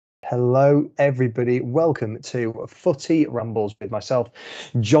Hello, everybody. Welcome to Footy Rambles with myself,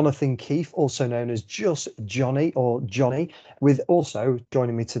 Jonathan Keefe, also known as Just Johnny or Johnny, with also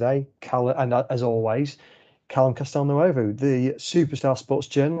joining me today, Callum, and as always, Callum Castelnuovo, the superstar sports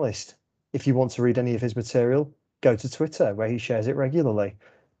journalist. If you want to read any of his material, go to Twitter where he shares it regularly.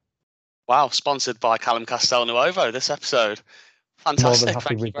 Wow, sponsored by Callum Castelnuovo this episode. More than Fantastic. happy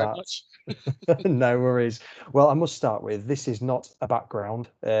Thank you with very that. much. No worries. Well, I must start with this is not a background,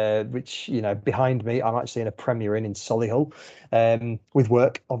 which, behind me, I'm actually in a Premier Inn in Solihull with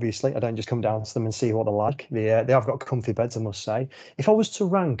work, obviously. I don't just come down to them and see what they're like. They have got comfy beds, I must say. If I was to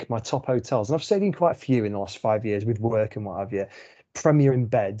rank my top hotels, and I've stayed in quite a few in the last 5 years with work and what have you, Premier Inn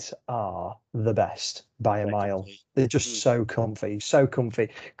beds are the best by a mile. Definitely. They're just Mm. so comfy, so comfy.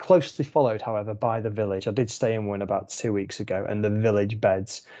 Closely followed, however, by the Village. I did stay in one about 2 weeks ago, and the Village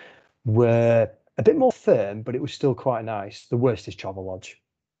beds were a bit more firm, but it was still quite nice. The worst is Travelodge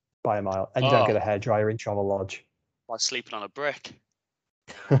by a mile, and you don't Oh, get a hairdryer in Travelodge. like sleeping on a brick.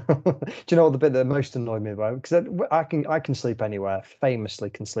 Do you know what the bit that most annoyed me about? Because I can sleep anywhere,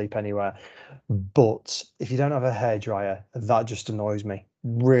 famously can sleep anywhere, but if you don't have a hairdryer, that just annoys me,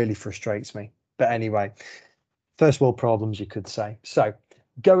 really frustrates me. But anyway, first world problems, you could say. So,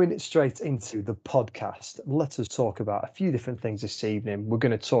 going straight into the podcast, let us talk about a few different things this evening. We're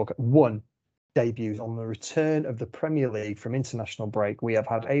going to talk one debuts on the return of the Premier League from international break. We have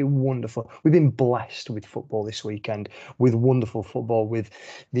had we've been blessed with football this weekend, with wonderful football, with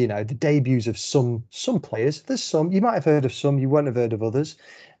the debuts of some players. There's some you might have heard of, some you won't have heard of others.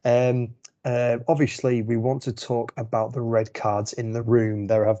 Um, Obviously, we want to talk about the red cards in the room.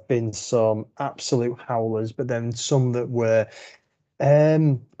 There have been some absolute howlers, but then some that were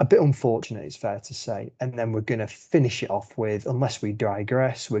a bit unfortunate, it's fair to say. And then we're going to finish it off with, unless we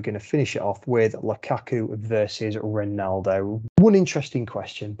digress, we're going to finish it off with Lukaku versus Ronaldo. One interesting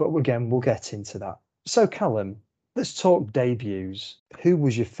question, but again, we'll get into that. So, Callum, let's talk debuts. Who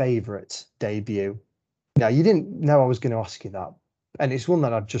was your favourite debut? Now, you didn't know I was going to ask you that, and it's one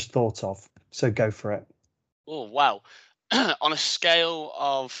that I've just thought of. So go for it. Oh, wow. On a scale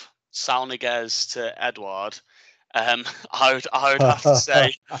of Salniguez to Edward, I would have to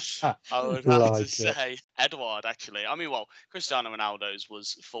say I would have to Like it. say Edward, actually. I mean, well, Cristiano Ronaldo's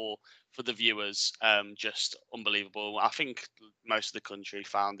was for the viewers, just unbelievable. I think most of the country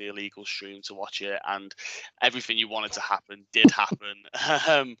found the illegal stream to watch it, and everything you wanted to happen did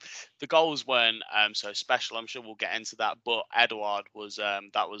happen. The goals weren't so special. I'm sure we'll get into that, but Edward was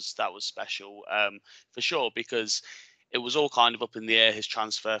that was special for sure, because it was all kind of up in the air, his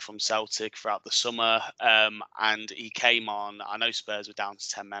transfer from Celtic throughout the summer. And he came on. I know Spurs were down to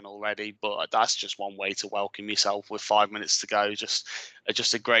 10 men already, but that's just one way to welcome yourself with 5 minutes to go. Just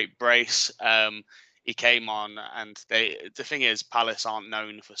a great brace. He came on, and the thing is, Palace aren't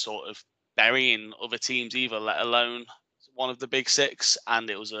known for sort of burying other teams either, let alone one of the big six. And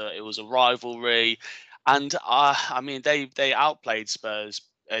it was a rivalry. And I mean, they outplayed Spurs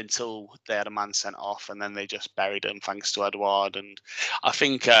until they had a man sent off, and then they just buried him thanks to Edouard. And I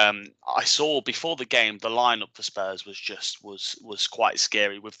think I saw before the game the lineup for Spurs was quite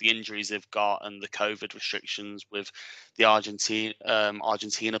scary with the injuries they've got and the COVID restrictions with the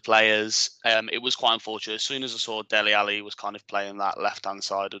Argentina players. It was quite unfortunate. As soon as I saw Dele Alli was kind of playing that left hand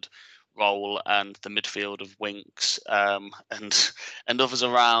sided role and the midfield of Winks and others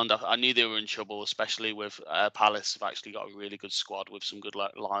around, I knew they were in trouble, especially with Palace have actually got a really good squad with some good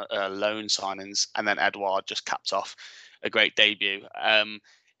loan signings, and then Edouard just capped off a great debut.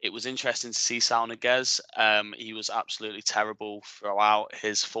 It was interesting to see Sal Niguez. He was absolutely terrible throughout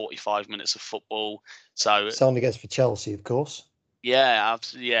his 45 minutes of football. So Sound against for Chelsea, of course. yeah,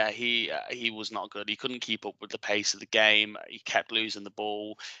 absolutely. Yeah, he was not good. He couldn't keep up with the pace of the game. He kept losing the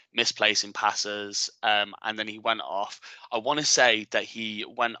ball, misplacing passes, and then he went off. I want to say that he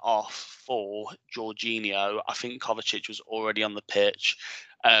went off for Jorginho. I think Kovacic was already on the pitch,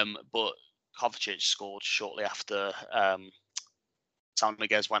 but Kovacic scored shortly after San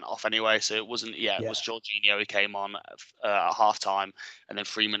Miguez went off anyway. So it wasn't. Yeah, it Yeah. was Jorginho who came on at half time, and then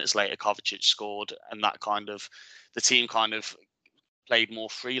 3 minutes later Kovacic scored, and that kind of the team kind of played more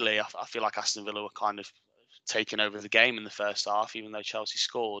freely. I feel like Aston Villa were kind of taking over the game in the first half, even though Chelsea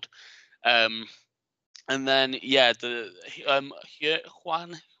scored. Um, and then yeah, the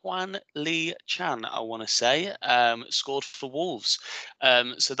Juan Lee Chan, I want to say, scored for Wolves.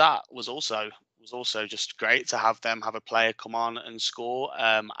 So that was also just great to have them have a player come on and score.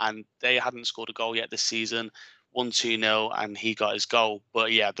 And they hadn't scored a goal yet this season. 1-2-0, and he got his goal.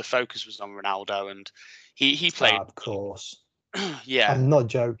 But yeah, the focus was on Ronaldo, and he played Of course. Yeah, I'm not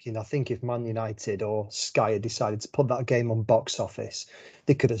joking. I think if Man United or Sky had decided to put that game on box office,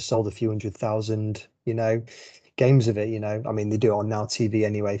 they could have sold a few 100,000, games of it. I mean, they do it on Now TV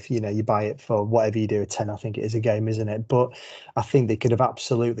anyway. You buy it for whatever you do, a 10, I think it is a game, isn't it? But I think they could have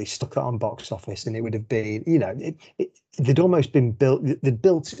absolutely stuck that on box office, and it would have been, they'd almost been built. They'd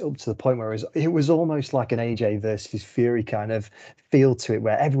built it up to the point where it was almost like an AJ versus Fury kind of feel to it,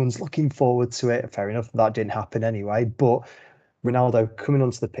 where everyone's looking forward to it. Fair enough, that didn't happen anyway, but Ronaldo coming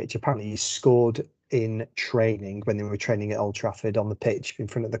onto the pitch. Apparently, he scored in training when they were training at Old Trafford on the pitch in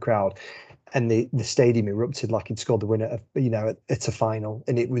front of the crowd, and the stadium erupted like he'd scored the winner, at a final.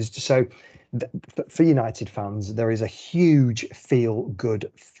 And it was so. For United fans, there is a huge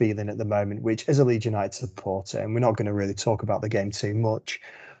feel-good feeling at the moment, which, as a Leeds United supporter, and we're not going to really talk about the game too much,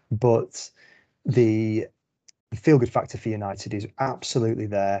 but the feel good factor for United is absolutely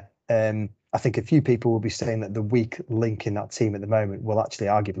there. I think a few people will be saying that the weak link in that team at the moment will actually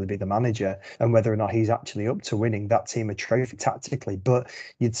arguably be the manager and whether or not he's actually up to winning that team a trophy tactically. But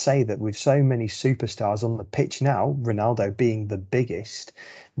you'd say that with so many superstars on the pitch now, Ronaldo being the biggest,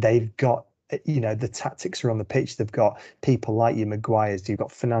 they've got the tactics are on the pitch. They've got people like your Maguires, you've got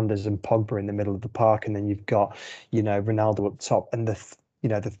Fernandes and Pogba in the middle of the park, and then you've got, Ronaldo up top. And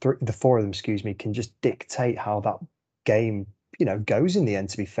the four of them, excuse me, can just dictate how that game, goes in the end.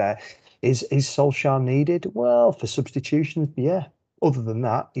 To be fair, is Solskjaer needed? Well, for substitutions, yeah. Other than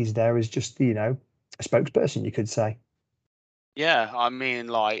that, he's there as just a spokesperson, you could say. yeah. I mean,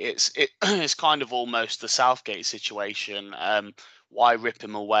 like it's kind of almost the Southgate situation. Why rip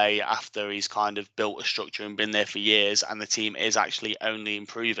him away after he's kind of built a structure and been there for years, and the team is actually only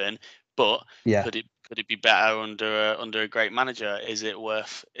improving? But Yeah, could it be better under a great manager? Is it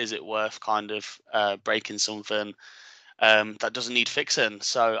worth kind of breaking something that doesn't need fixing?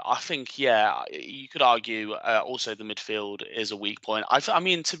 So I think, yeah, you could argue also the midfield is a weak point. I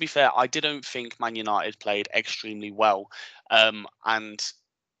mean, to be fair, I didn't think Man United played extremely well, and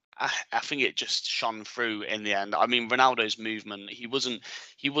I think it just shone through in the end. I mean, Ronaldo's movement, he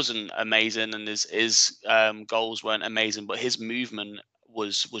wasn't amazing, and his goals weren't amazing, but his movement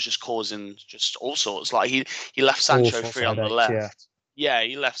was just causing just all sorts. Like he left all Sancho sorts free of on the headaches. Yeah, left. Yeah,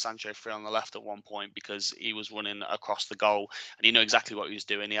 he left Sancho free on the left at one point because he was running across the goal and he knew exactly what he was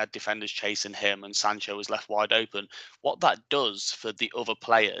doing. He had defenders chasing him and Sancho was left wide open. What that does for the other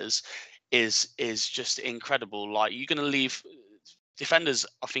players is just incredible. Like you're going to leave defenders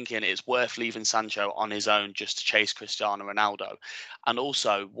are thinking it's worth leaving Sancho on his own just to chase Cristiano Ronaldo. And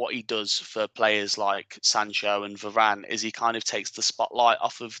also, what he does for players like Sancho and Varane is he kind of takes the spotlight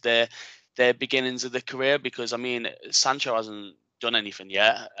off of their beginnings of their career. Because I mean, Sancho hasn't done anything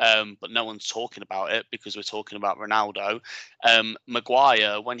yet, but no one's talking about it because we're talking about Ronaldo.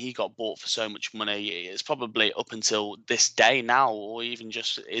 Maguire, when he got bought for so much money, it's probably up until this day now, or even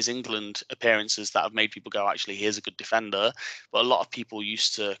just his England appearances that have made people go, actually, here's a good defender. But a lot of people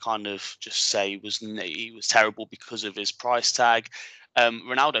used to kind of just say he was terrible because of his price tag.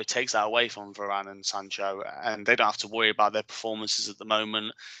 Ronaldo takes that away from Varane and Sancho, and they don't have to worry about their performances at the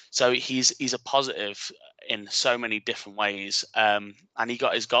moment. So he's a positive in so many different ways, and he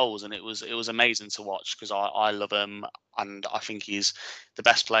got his goals, and it was amazing to watch because I love him, and I think he's the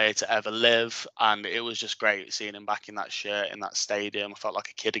best player to ever live, and it was just great seeing him back in that shirt in that stadium. I felt like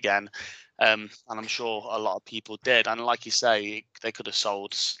a kid again. And I'm sure a lot of people did. And like you say, they could have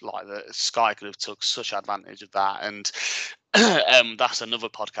sold like the Sky could have took such advantage of that. And that's another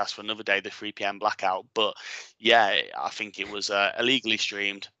podcast for another day, the 3 p.m. blackout. But yeah, I think it was illegally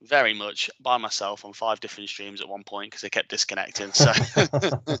streamed very much by myself on 5 different streams at one point because they kept disconnecting. So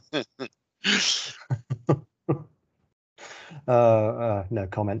no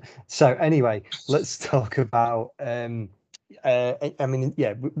comment. So anyway, let's talk about. I mean,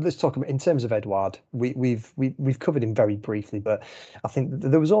 yeah, let's talk about in terms of Edouard. We've covered him very briefly, but I think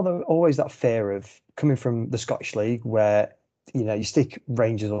there was always that fear of coming from the Scottish League, where you stick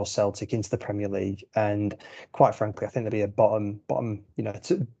Rangers or Celtic into the Premier League, and quite frankly, I think they'd be a bottom.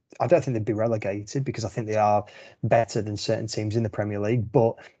 I don't think they'd be relegated because I think they are better than certain teams in the Premier League,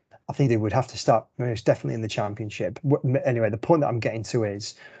 but I think they would have to start most definitely in the Championship. Anyway, the point that I'm getting to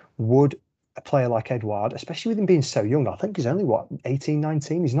is, would a player like Edouard, especially with him being so young, I think he's only what, 18,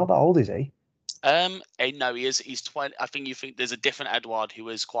 19? He's not that old, is he? no, he is. He's 20. I think you think there's a different Edward who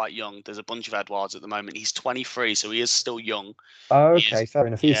is quite young. There's a bunch of Edwards at the moment. He's 23, so he is still young. Oh, He okay, is, fair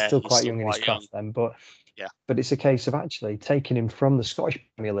enough. He's yeah, still he's quite still young in his quite young. craft then, but Yeah. it's a case of actually taking him from the Scottish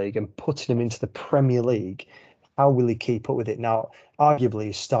Premier League and putting him into the Premier League. how will he keep up with it? Now, arguably,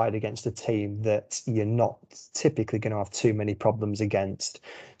 he started against a team that you're not typically going to have too many problems against.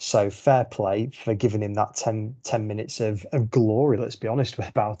 So fair play for giving him that 10 minutes of glory, let's be honest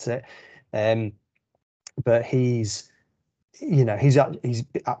about it. Um, but he's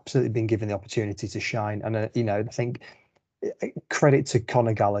absolutely been given the opportunity to shine. And, I think credit to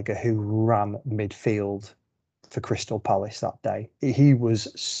Conor Gallagher, who ran midfield for Crystal Palace that day. He was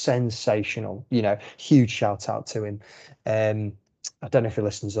sensational. Huge shout out to him. Um, I don't know if he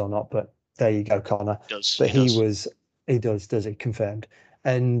listens or not, but there you go, Connor. Does But he does. he does he confirmed.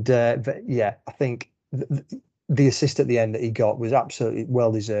 And but yeah, I think the assist at the end that he got was absolutely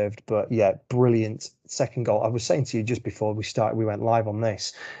well deserved. But yeah, brilliant second goal. I was saying to you just before we went live on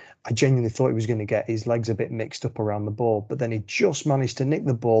this. I genuinely thought he was going to get his legs a bit mixed up around the ball, but then he just managed to nick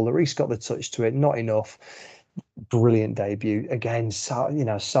the ball. Lloris got the touch to it, not enough. Brilliant debut again. Sal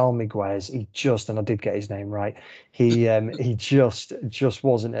Miguez. And I did get his name right. He just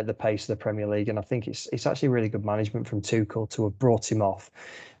wasn't at the pace of the Premier League, and I think it's actually really good management from Tuchel to have brought him off.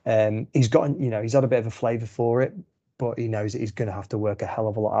 He's had a bit of a flavour for it, but he knows that he's going to have to work a hell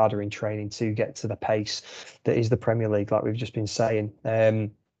of a lot harder in training to get to the pace that is the Premier League, like we've just been saying.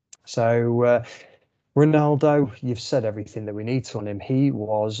 So Ronaldo, you've said everything that we need to on him. He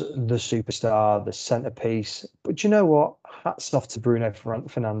was the superstar, the centerpiece. But you know what? Hats off to Bruno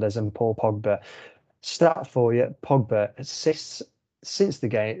Fernandes and Paul Pogba. Stat for you: Pogba assists since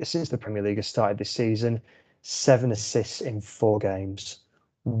the Premier League has started this season, 7 assists in 4 games.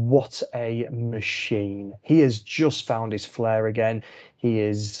 What a machine! He has just found his flair again.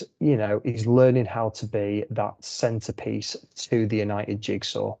 He's learning how to be that centerpiece to the United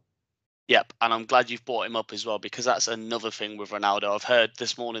jigsaw. Yep, and I'm glad you've brought him up as well, because that's another thing with Ronaldo. I've heard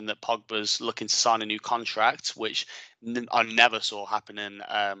this morning that Pogba's looking to sign a new contract, which I never saw happening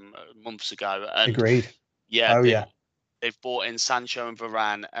months ago. And Agreed. yeah, Oh yeah. they've brought in Sancho and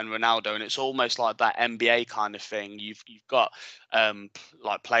Varane and Ronaldo, and it's almost like that NBA kind of thing. You've got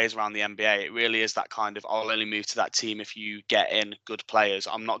like players around the NBA. It really is that kind of, I'll only move to that team if you get in good players.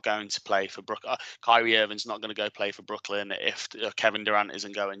 I'm not going to play for Brooklyn. Kyrie Irving's not going to go play for Brooklyn if Kevin Durant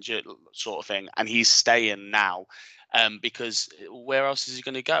isn't going, sort of thing. And he's staying now. Because where else is he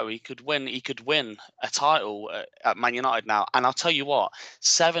going to go? He could win. He could win a title at Man United now. And I'll tell you what,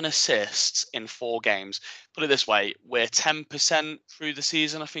 7 assists in 4 games. Put it this way: we're 10% through the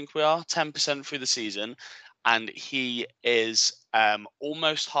season. I think we are 10% through the season, and he is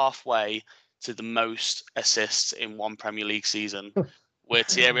almost halfway to the most assists in one Premier League season. Where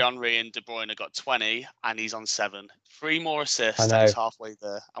Thierry Henry and De Bruyne got 20, and he's on 7. 3 more I assists, and he's know. halfway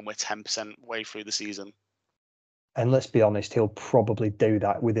there, and we're 10% way through the season. And let's be honest, he'll probably do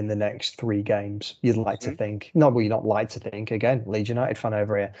that within the next 3 games. You'd like to Mhm. think. Not well, you're not like to think. Again, Leeds United fan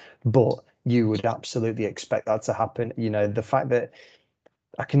over here. But you would absolutely expect that to happen. The fact that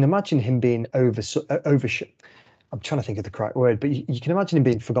I can imagine him being over. I'm trying to think of the correct word, but you can imagine him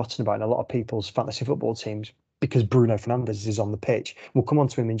being forgotten about in a lot of people's fantasy football teams because Bruno Fernandes is on the pitch. We'll come on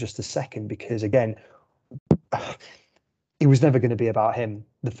to him in just a second because, again, it was never going to be about him.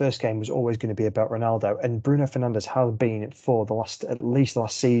 The first game was always going to be about Ronaldo, and Bruno Fernandes has been for at least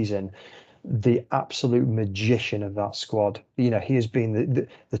last season, the absolute magician of that squad. He has been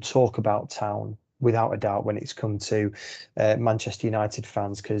the talk about town without a doubt when it's come to Manchester United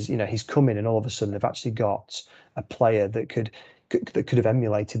fans because he's come in and all of a sudden they've actually got a player that could have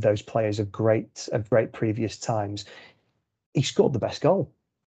emulated those players of great previous times. He scored the best goal.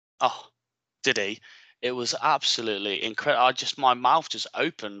 Oh, did he? It was absolutely incredible. My mouth just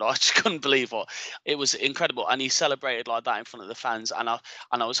opened. I just couldn't believe what it was. Incredible, and he celebrated like that in front of the fans. And I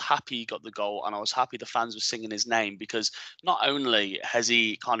was happy he got the goal, and I was happy the fans were singing his name, because not only has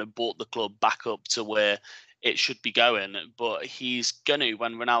he kind of brought the club back up to where it should be going, but he's gonna,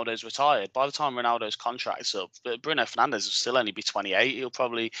 when Ronaldo's retired. By the time Ronaldo's contract's up, but Bruno Fernandes will still only be 28.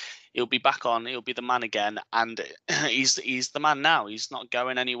 He'll be back on. He'll be the man again, and he's the man now. He's not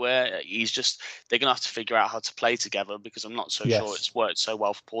going anywhere. He's just, they're gonna have to figure out how to play together, because I'm not so sure Yes. it's worked so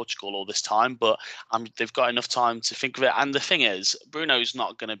well for Portugal all this time. But they've got enough time to think of it. And the thing is, Bruno's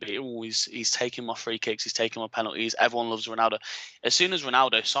not going to be. Oh, he's taking my free kicks. He's taking my penalties. Everyone loves Ronaldo. As soon as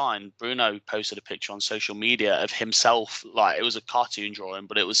Ronaldo signed, Bruno posted a picture on social media of himself. Like, it was a cartoon drawing,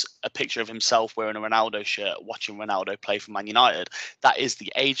 but it was a picture of himself wearing a Ronaldo shirt, watching Ronaldo play for Man United. That is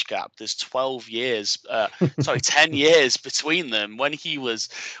the age gap. There's 12 years. Sorry, 10 years between them. When he was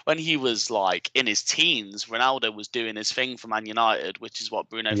like in his teens, Ronaldo was doing his thing for Man United, which is what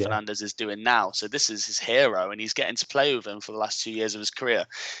Bruno Yeah. Fernandes is doing now. So this is his hero, and he's getting to play with him for the last 2 years of his career.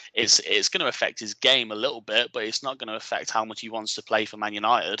 It's going to affect his game a little bit, but it's not going to affect how much he wants to play for Man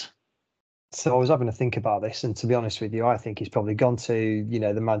United. So I was having to think about this, and to be honest with you, I think he's probably gone to,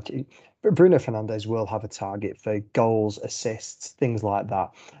 the man. Bruno Fernandes will have a target for goals, assists, things like that,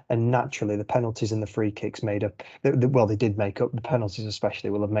 and naturally, the penalties and the free kicks made up. Well, they did make up the penalties, especially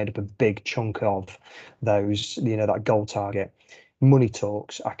will have made up a big chunk of those, that goal target. Money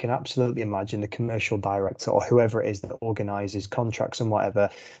talks. I can absolutely imagine the commercial director or whoever it is that organises contracts and whatever,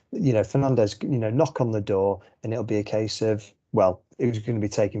 Fernandez, knock on the door, and it'll be a case of, well, who's going to be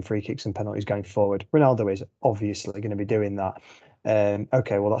taking free kicks and penalties going forward? Ronaldo is obviously going to be doing that.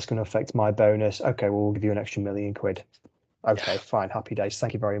 Okay, well, that's going to affect my bonus. Okay, well, we'll give you an extra £1 million. Yeah. Okay, fine, happy days.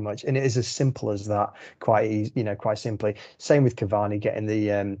 Thank you very much. And it is as simple as that. Quite easy, quite simply. Same with Cavani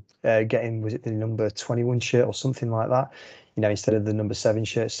getting was it the number 21 shirt or something like that? Instead of the number 7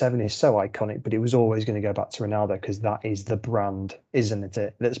 shirt. 7 is so iconic, but it was always going to go back to Ronaldo because that is the brand, isn't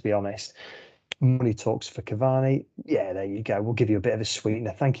it? Let's be honest. Money talks for Cavani. Yeah, there you go. We'll give you a bit of a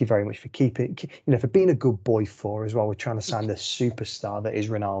sweetener. Thank you very much for keeping, for being a good boy for as well. We're trying to sign the superstar that is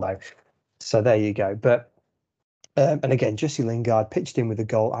Ronaldo. So there you go. But and again, Jesse Lingard pitched in with a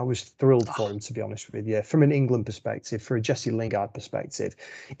goal. I was thrilled Oh, for him, to be honest with you. From an England perspective, for a Jesse Lingard perspective,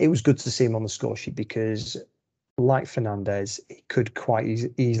 it was good to see him on the score sheet because like Fernandez, it could quite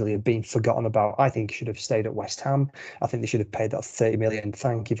easily have been forgotten about. I think he should have stayed at West Ham. I think they should have paid that 30 million.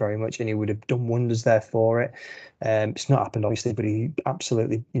 Thank you very much. And he would have done wonders there for it. It's not happened, obviously, but he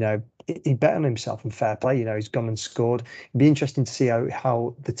absolutely, he bet on himself and fair play. He's gone and scored. It'd be interesting to see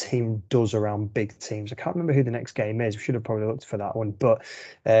how the team does around big teams. I can't remember who the next game is. We should have probably looked for that one. But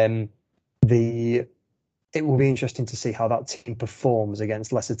the it will be interesting to see how that team performs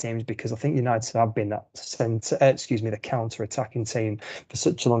against lesser teams because I think United have been that the counter-attacking team for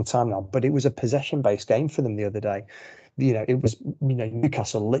such a long time now. But it was a possession-based game for them the other day. It was,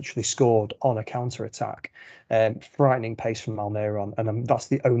 Newcastle literally scored on a counter-attack. Frightening pace from Almiron, and that's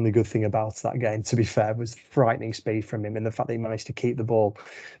the only good thing about that game. To be fair, was frightening speed from him and the fact that he managed to keep the ball.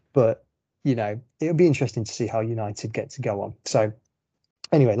 But it'll be interesting to see how United get to go on. So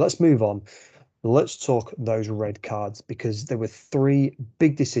anyway, let's move on. Let's talk those red cards because there were three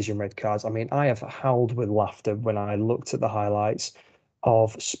big decision red cards. I mean, I have howled with laughter when I looked at the highlights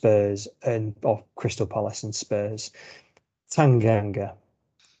of Spurs and of Crystal Palace and Spurs. Tanganga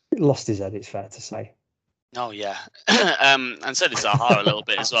lost his head, it's fair to say. oh yeah. And so did Zaha a little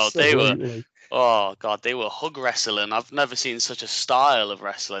bit as well. They were, Absolutely. oh God, they were hug wrestling. I've never seen such a style of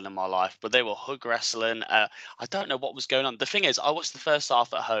wrestling in my life, but they were hug wrestling. I don't know what was going on. The thing is, I watched the first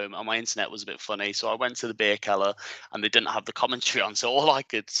half at home and my internet was a bit funny. So I went to the beer cellar and they didn't have the commentary on. So all I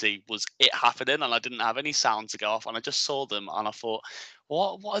could see was it happening and I didn't have any sound to go off. And I just saw them and I thought,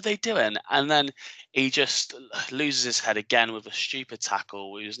 what are they doing? And then he just loses his head again with a stupid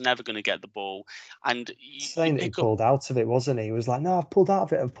tackle. He was never going to get the ball. And you Saying that he pick up. pulled out of it, wasn't he? He was like, no, I've pulled out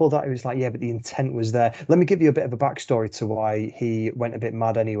of it. I've pulled out. He was like, yeah, but the intent was there. Let me give you a bit of a backstory to why he went a bit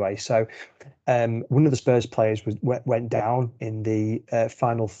mad anyway. So one of the Spurs players went down in the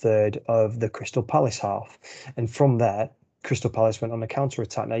final third of the Crystal Palace half, and from there, Crystal Palace went on a counter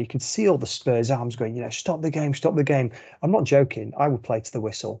attack. Now you can see all the Spurs arms going, stop the game, stop the game. I'm not joking. I would play to the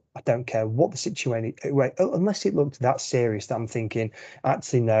whistle. I don't care what the situation, unless it looked that serious that I'm thinking,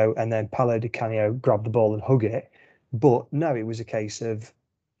 actually no. And then Paolo Di Canio grabbed the ball and hug it. But no, it was a case of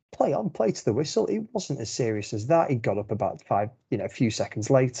play on, play to the whistle. It wasn't as serious as that. He got up about a few seconds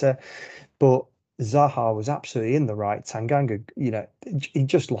later. But Zaha was absolutely in the right. Tanganga, he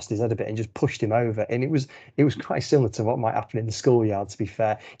just lost his head a bit and just pushed him over. And it was quite similar to what might happen in the schoolyard, to be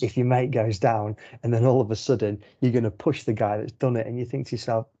fair. If your mate goes down and then all of a sudden you're going to push the guy that's done it and you think to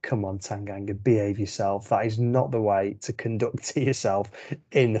yourself, come on, Tanganga, behave yourself. That is not the way to conduct yourself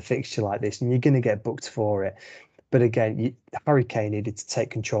in a fixture like this. And you're going to get booked for it. But again, Harry Kane needed to take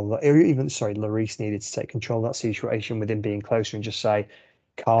control, or even, sorry, Lloris needed to take control of that situation with him being closer and just say,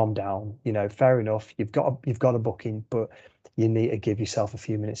 calm down. Fair enough. You've got a booking, but you need to give yourself a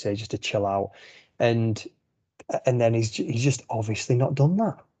few minutes here just to chill out. And then he's just obviously not done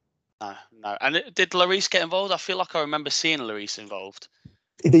that. No, no. And did Lloris get involved? I feel like I remember seeing Lloris involved.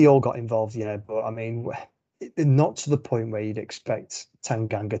 They all got involved, but I mean, not to the point where you'd expect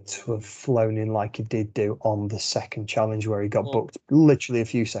Tanganga to have flown in like he did do on the second challenge where he got Well, booked literally a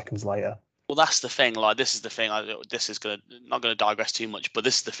few seconds later. well, that's the thing. Like, this is the thing. This is gonna not gonna digress too much, but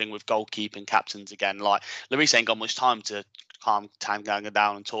this is the thing with goalkeeping captains again. Like, Lloris ain't got much time to calm Tanganga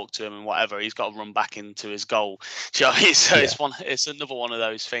down and talk to him and whatever. He's got to run back into his goal. Do you know what I mean? So Yeah. it's another one of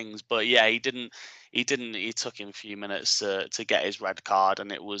those things. But yeah, he didn't. He didn't. He took him a few minutes to get his red card,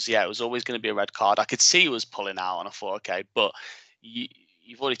 and it was always going to be a red card. I could see he was pulling out, and I thought, okay, but you,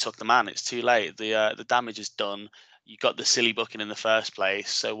 you've already took the man. It's too late. The damage is done. you got the silly booking in the first place,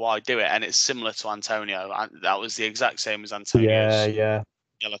 so why do it? And it's similar to Antonio. And that was the exact same as Yeah, Antonio's yeah.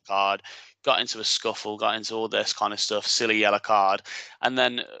 yellow card. Got into a scuffle, got into all this kind of stuff, silly yellow card, and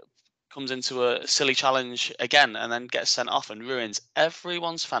then comes into a silly challenge again, and then gets sent off and ruins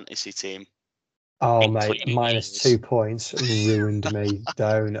everyone's fantasy team, Oh, mate, including minus yours. 2 points ruined me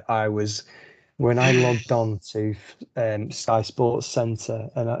down. When I logged on to Sky Sports Centre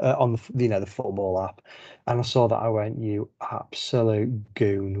and on the football app, and I saw that, I went, "You absolute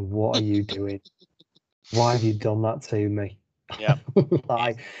goon! What are you doing? Why have you done that to me?" Yeah.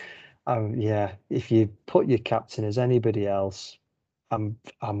 Like, yeah, if you put your captain as anybody else, I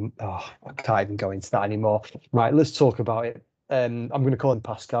can't even go into that anymore. Right, let's talk about it. I'm going to call him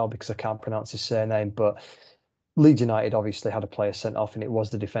Pascal because I can't pronounce his surname, but Leeds United obviously had a player sent off, and it was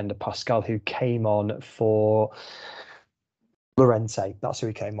the defender Pascal who came on for Lorente. That's who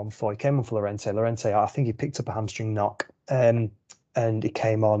he came on for. He came on for Lorente. Lorente, I think he picked up a hamstring knock, and he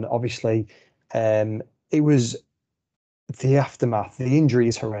came on. Obviously, it was the aftermath. The injury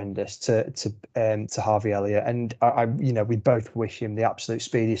is horrendous to Harvey Elliott, and we both wish him the absolute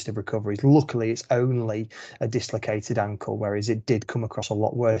speediest of recoveries. Luckily, it's only a dislocated ankle, whereas it did come across a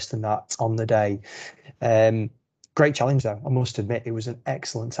lot worse than that on the day. Great challenge, though. I must admit, it was an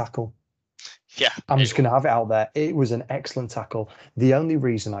excellent tackle. Yeah. I'm just going to have it out there. It was an excellent tackle. The only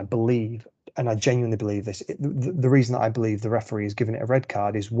reason I believe, and I genuinely believe this, the reason that I believe the referee has given it a red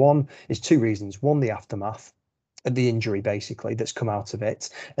card is two reasons. One, the aftermath of the injury, basically, that's come out of it,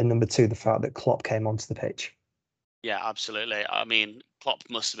 and number two, the fact that Klopp came onto the pitch. Yeah, absolutely. I mean, Klopp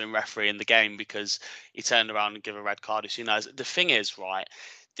must have been refereeing the game because he turned around and gave a red card as soon as. The thing is, right,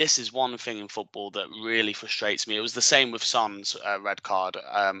 this is one thing in football that really frustrates me. It was the same with Son's red card.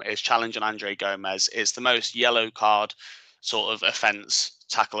 It's challenging Andre Gomez. It's the most yellow card sort of offence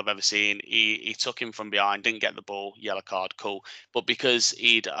tackle I've ever seen. He took him from behind, didn't get the ball, yellow card, cool. But because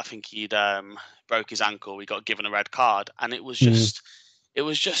I think he'd broke his ankle, he got given a red card, and Mm. it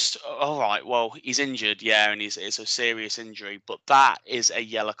was just all right. Well, he's injured, yeah, and it's a serious injury, but that is a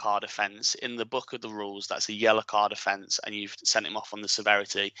yellow card offence in the book of the rules. That's a yellow card offence, and you've sent him off on the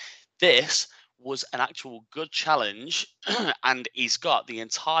severity. This was an actual good challenge, and he's got the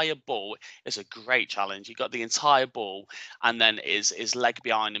entire ball. It's a great challenge. He got the entire ball, and then his leg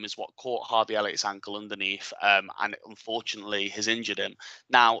behind him is what caught Harvey Elliott's ankle underneath, and unfortunately has injured him.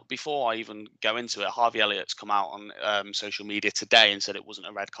 Now, before I even go into it, Harvey Elliott's come out on social media today and said it wasn't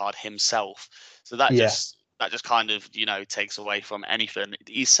a red card himself. So Yeah. that just kind of takes away from anything.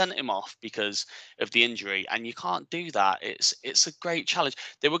 He sent him off because of the injury, and you can't do that. It's a great challenge.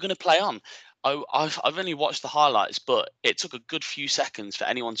 They were going to play on. I've only watched the highlights, but it took a good few seconds for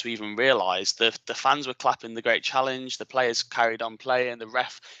anyone to even realise. The fans were clapping the great challenge. The players carried on playing. The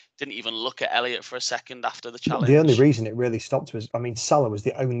ref didn't even look at Elliott for a second after the The only challenge. reason it really stopped was, I mean, Salah was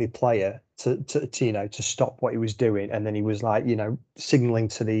the only player to stop what he was doing, and then he was like, signaling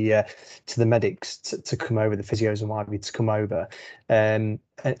to the medics to come over, the physios and what have you, to come over, and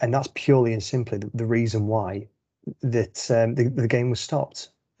that's purely and simply the reason why that the game was stopped.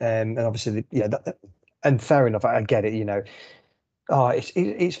 And obviously, and fair enough, I get it. Oh,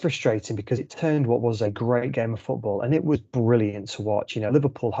 it's frustrating because it turned what was a great game of football, and it was brilliant to watch.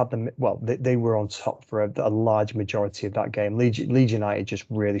 Liverpool had them, well, they were on top for a large majority of that game. Leeds United just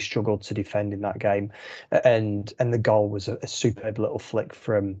really struggled to defend in that game, and the goal was a superb little flick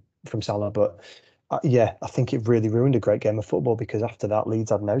from Salah. But yeah, I think it really ruined a great game of football because after that,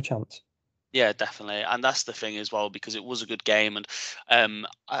 Leeds had no chance. Yeah, definitely, and that's the thing as well because it was a good game, and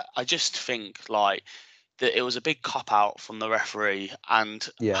I just think like that it was a big cop out from the referee, and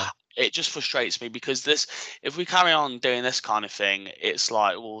Yeah. it just frustrates me because this, if we carry on doing this kind of thing, it's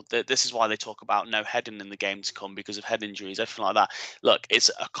like, well, this is why they talk about no heading in the game to come because of head injuries, everything like that. Look,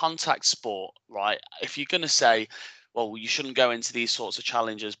 it's a contact sport, right? If you're gonna say, well, you shouldn't go into these sorts of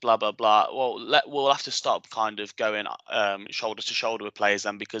challenges, blah blah blah. Well, we'll have to stop kind of going shoulder to shoulder with players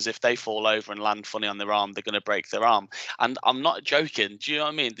then, because if they fall over and land funny on their arm, they're going to break their arm. And I'm not joking. Do you know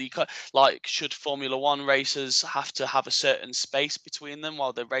what I mean? Like, should Formula One racers have to have a certain space between them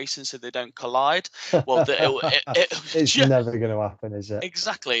while they're racing so they don't collide? Well, It's never going to happen, is it?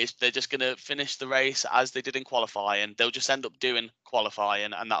 exactly. They're just going to finish the race as they did in qualifying. They'll just end up doing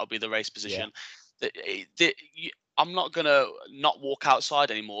qualifying, and that'll be the race Yeah. position. I'm not going to not walk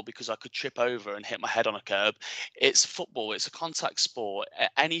outside anymore because I could trip over and hit my head on a curb. It's football. It's a contact sport.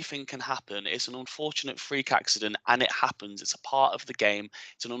 Anything can happen. It's an unfortunate freak accident, and it happens. It's a part of the game.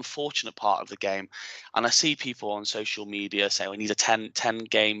 It's an unfortunate part of the game. And I see people on social media saying we need a ten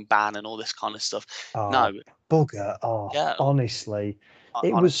game ban and all this kind of stuff. Oh, No, bugger. Oh, yeah, honestly,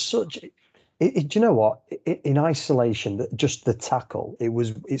 it was honestly. such. Do you know what? In isolation, just the tackle,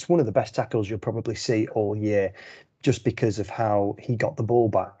 it's one of the best tackles you'll probably see all year, just because of how he got the ball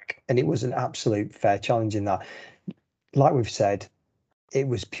back, and it was an absolute fair challenge in that. Like we've said, it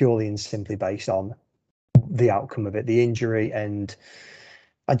was purely and simply based on the outcome of it, the injury, and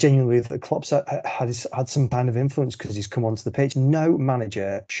I genuinely believe that Klopp's had some kind of influence because he's come onto the pitch. No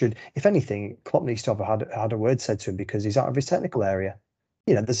manager should, if anything, Klopp needs to have had a word said to him because he's out of his technical area.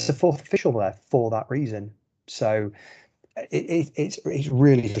 There's a fourth official there for that reason. So it's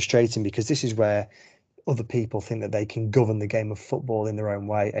really frustrating because this is where other people think that they can govern the game of football in their own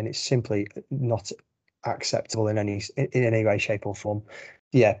way, and it's simply not acceptable in any way, shape, or form.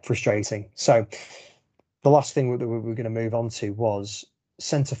 Yeah, frustrating. So the last thing that we were going to move on to was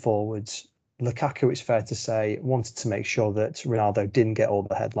centre forwards. Lukaku, it's fair to say, wanted to make sure that Ronaldo didn't get all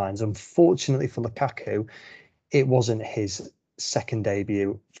the headlines. Unfortunately for Lukaku, it wasn't his second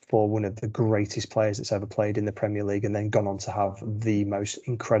debut for one of the greatest players that's ever played in the Premier League and then gone on to have the most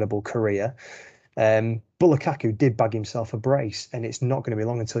incredible career. But Lukaku did bag himself a brace, and it's not going to be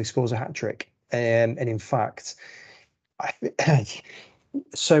long until he scores a hat trick. And in fact,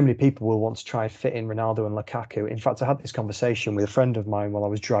 so many people will want to try and fit in Ronaldo and Lukaku. In fact, I had this conversation with a friend of mine while I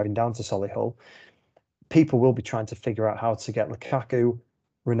was driving down to Solihull. People will be trying to figure out how to get Lukaku,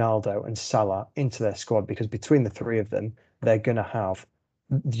 Ronaldo, and Salah into their squad because between the three of them, they're going to have,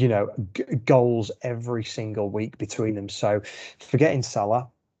 goals every single week between them. So, forgetting Salah,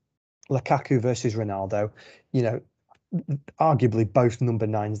 Lukaku versus Ronaldo, you know, arguably both number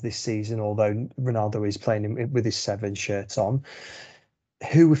nines this season, although Ronaldo is playing with his 7 shirts on.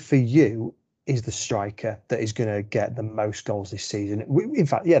 Who for you is the striker that is going to get the most goals this season? In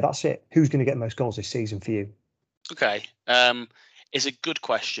fact, yeah, that's it. Who's going to get most goals this season for you? Okay. It's a good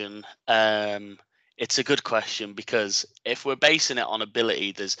question. It's a good question because if we're basing it on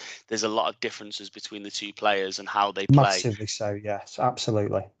ability, there's a lot of differences between the two players and how they play. Massively so, yes,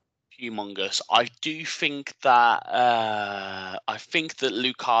 absolutely. Humongous. I do think that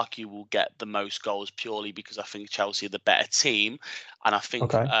Lukaku will get the most goals purely because I think Chelsea are the better team, and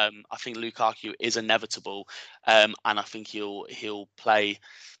Okay. I think Lukaku is inevitable, and I think he'll play.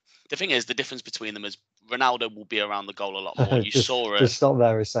 The thing is, the difference between them is Ronaldo will be around the goal a lot more. You just saw it. just stop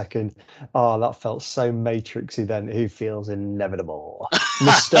there a second. Oh, that felt so Matrixy then. Who feels inevitable?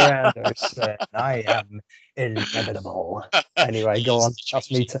 Mr. Anderson, I am inevitable. Anyway, go He's on. the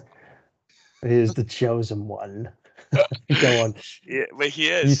That's me. chosen. Here's the chosen one. Go on. Yeah, but he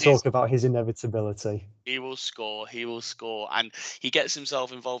You is. talk about his inevitability. He will score. He will score, and he gets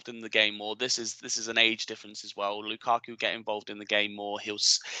himself involved in the game more. This is an age difference as well. Lukaku get involved in the game more. He'll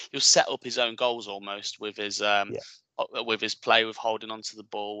set up his own goals almost Yeah. with his play with holding onto the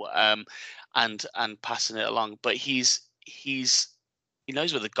ball and passing it along. But he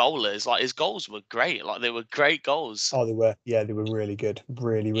knows where the goal is. Like his goals were great. Like they were great goals. Oh, they were. Yeah, they were really good.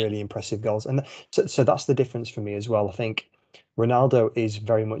 Really, really impressive goals. And so that's the difference for me as well. I think Ronaldo is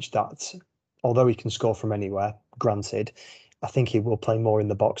very much that, although he can score from anywhere, granted, I think he will play more in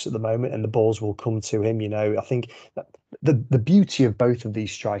the box at the moment and the balls will come to him. I think that the beauty of both of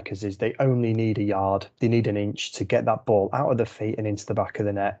these strikers is they only need a yard, they need an inch to get that ball out of the feet and into the back of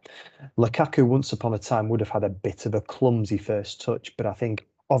the net. Lukaku, once upon a time, would have had a bit of a clumsy first touch, but I think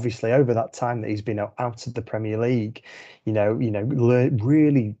obviously over that time that he's been out of the Premier League,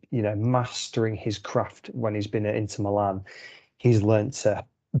 really, mastering his craft when he's been at Inter Milan, he's learnt to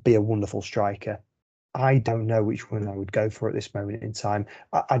be a wonderful striker. I don't know which one I would go for at this moment in time.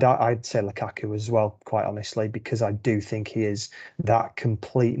 I'd say Lukaku as well, quite honestly, because I do think he is that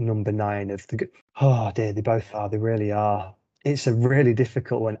complete number 9 of the. Oh dear, they both are. They really are. It's a really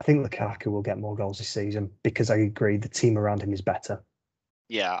difficult one. I think Lukaku will get more goals this season because I agree the team around him is better.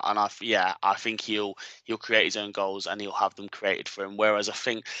 Yeah, and I think he'll create his own goals and he'll have them created for him. Whereas I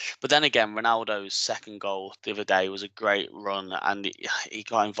think, but then again, Ronaldo's second goal the other day was a great run, and he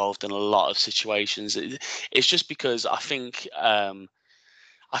got involved in a lot of situations. It's just because I think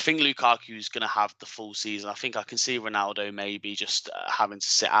Lukaku's going to have the full season. I think I can see Ronaldo maybe just having to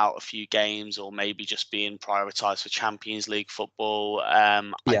sit out a few games, or maybe just being prioritised for Champions League football.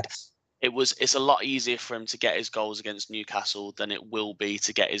 Yes, It's a lot easier for him to get his goals against Newcastle than it will be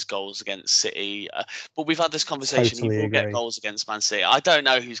to get his goals against City. But we've had this conversation. He totally will get agree. goals against Man City. I don't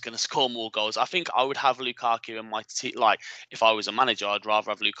know who's going to score more goals. I think I would have Lukaku in my team. Like if I was a manager, I'd rather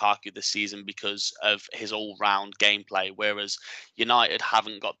have Lukaku this season because of his all-round gameplay. Whereas United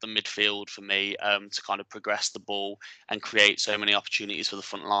haven't got the midfield for me to kind of progress the ball and create so many opportunities for the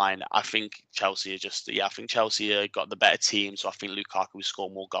front line. I think I think Chelsea got the better team, so I think Lukaku will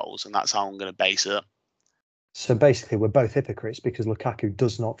score more goals, and that's how I'm going to base it. So basically, we're both hypocrites because Lukaku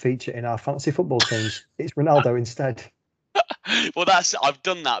does not feature in our fantasy football teams. It's Ronaldo instead. Well, I've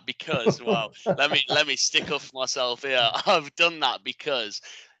done that because, well, let me stick up for myself here. I've done that because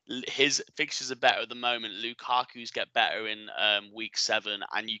his fixtures are better at the moment. Lukaku's get better in week 7,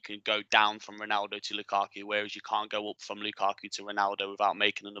 and you can go down from Ronaldo to Lukaku, whereas you can't go up from Lukaku to Ronaldo without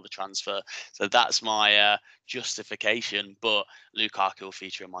making another transfer. So that's my justification. But Lukaku will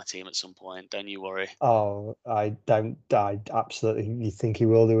feature in my team at some point. Don't you worry. Oh, I don't. I absolutely. You think he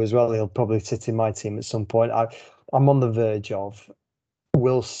will do as well? He'll probably sit in my team at some point. I'm on the verge of,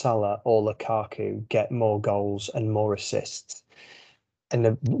 will Salah or Lukaku get more goals and more assists?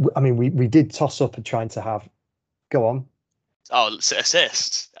 And I mean, we did toss up and trying to have. Go on. Oh,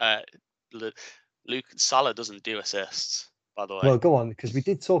 assists. Luke Salah doesn't do assists, by the way. Well, go on, because we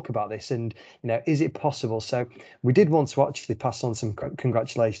did talk about this, and is it possible? So we did want to actually pass on some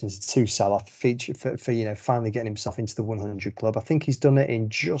congratulations to Salah for finally getting himself into the 100 club. I think he's done it in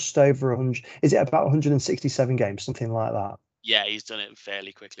just over 100. Is it about 167 games, something like that? Yeah, he's done it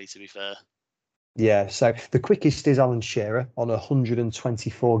fairly quickly, to be fair. Yeah. So the quickest is Alan Shearer on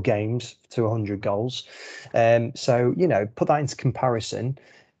 124 games to 100 goals. So put that into comparison.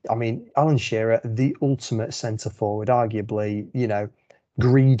 I mean, Alan Shearer, the ultimate centre forward, arguably,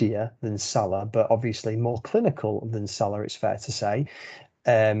 greedier than Salah, but obviously more clinical than Salah, it's fair to say.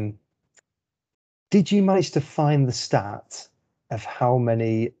 Um, did you manage to find the stat of how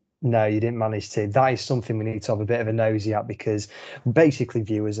many? No, you didn't manage to. That is something we need to have a bit of a nosy at because basically,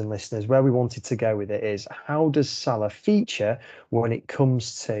 viewers and listeners, where we wanted to go with it is how does Salah feature when it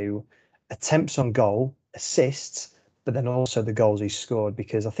comes to attempts on goal, assists, but then also the goals he's scored?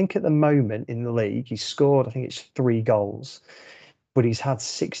 Because I think at the moment in the league, he's scored, I think it's 3 goals, but he's had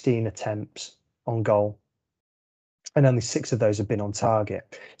 16 attempts on goal, and only 6 of those have been on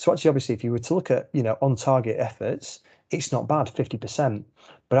target. So actually, obviously, if you were to look at on target efforts, it's not bad, 50%.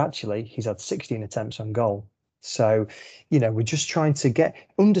 But actually, he's had 16 attempts on goal. So we're just trying to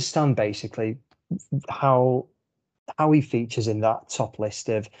understand basically how he features in that top list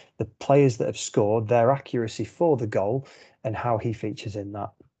of the players that have scored, their accuracy for the goal, and how he features in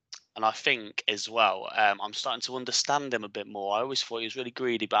that. And I think as well, I'm starting to understand him a bit more. I always thought he was really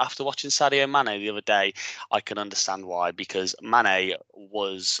greedy, but after watching Sadio Mane the other day, I can understand why. Because Mane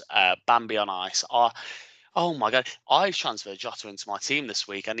was Bambi on ice. Oh my god! I've transferred Jota into my team this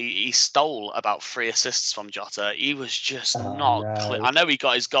week, and he stole about 3 assists from Jota. He was just Oh not clear. no. I know he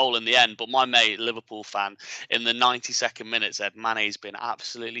got his goal in the end, but my mate, Liverpool fan, in the 92nd minute said Mane's been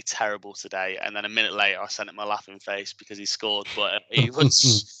absolutely terrible today. And then a minute later, I sent him a laughing face because he scored, but he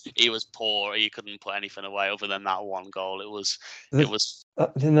was poor. He couldn't put anything away other than that one goal. It The, was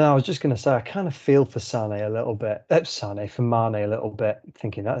no, I was just going to say, I kind of feel for Sane a little bit. For Mane a little bit,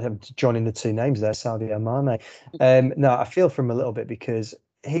 thinking that I'm joining the two names there, Saudi and Mane. No, I feel for him a little bit because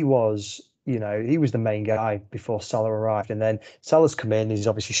he was the main guy before Salah arrived. And then Salah's come in, he's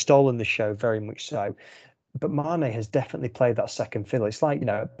obviously stolen the show, very much so. But Mane has definitely played that second fiddle. It's like,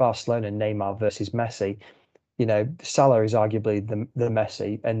 Barcelona, Neymar versus Messi. Salah is arguably the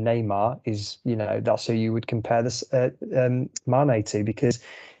Messi, and Neymar is, that's who you would compare this Mane to because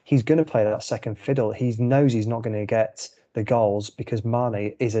he's going to play that second fiddle. He knows he's not going to get the goals because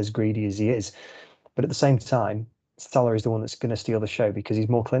Mane is as greedy as he is. But at the same time, Salah is the one that's going to steal the show because he's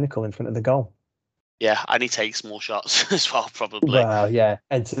more clinical in front of the goal. yeah, and he takes more shots as well, probably. Well, yeah.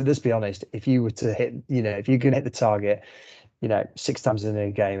 And so let's be honest, if you were to hit, if you're going to hit the target, 6 times in a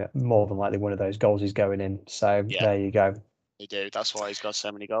game, more than likely one of those goals is going in. So Yeah, there you go. he do. That's why he's got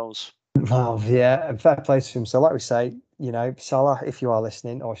so many goals. Well, yeah, and fair play to him. So, like we say, Salah, if you are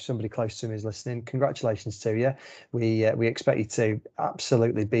listening, or if somebody close to him is listening, congratulations to you. We expect you to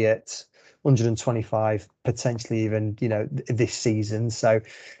absolutely be at 125, potentially even this season. So,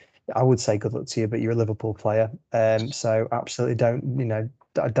 I would say good luck to you, but you're a Liverpool player, so absolutely don't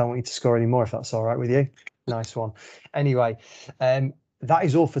I don't want you to score any more if that's all right with you. Nice one. Anyway, that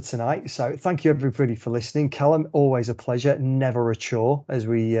is all for tonight. So thank you everybody for listening. Callum, always a pleasure, never a chore, as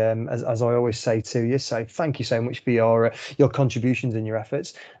we as I always say to you. So thank you so much for your contributions and your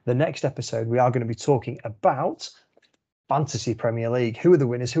efforts. The next episode we are going to be talking about Fantasy Premier League. Who are the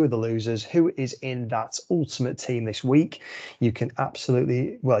winners? Who are the losers? Who is in that ultimate team this week? You can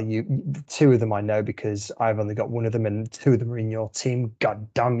absolutely, well, two of them I know because I've only got one of them, and 2 of them are in your team. God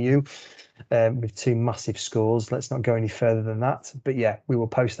damn you! With 2 massive scores. Let's not go any further than that. But yeah, we will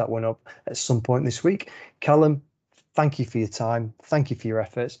post that one up at some point this week. Callum, thank you for your time. Thank you for your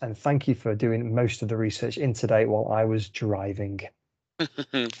efforts, and thank you for doing most of the research in today while I was driving.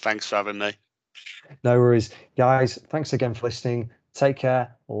 Thanks for having me. No worries. Guys, thanks again for listening. Take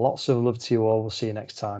care. Lots of love to you all. We'll see you next time.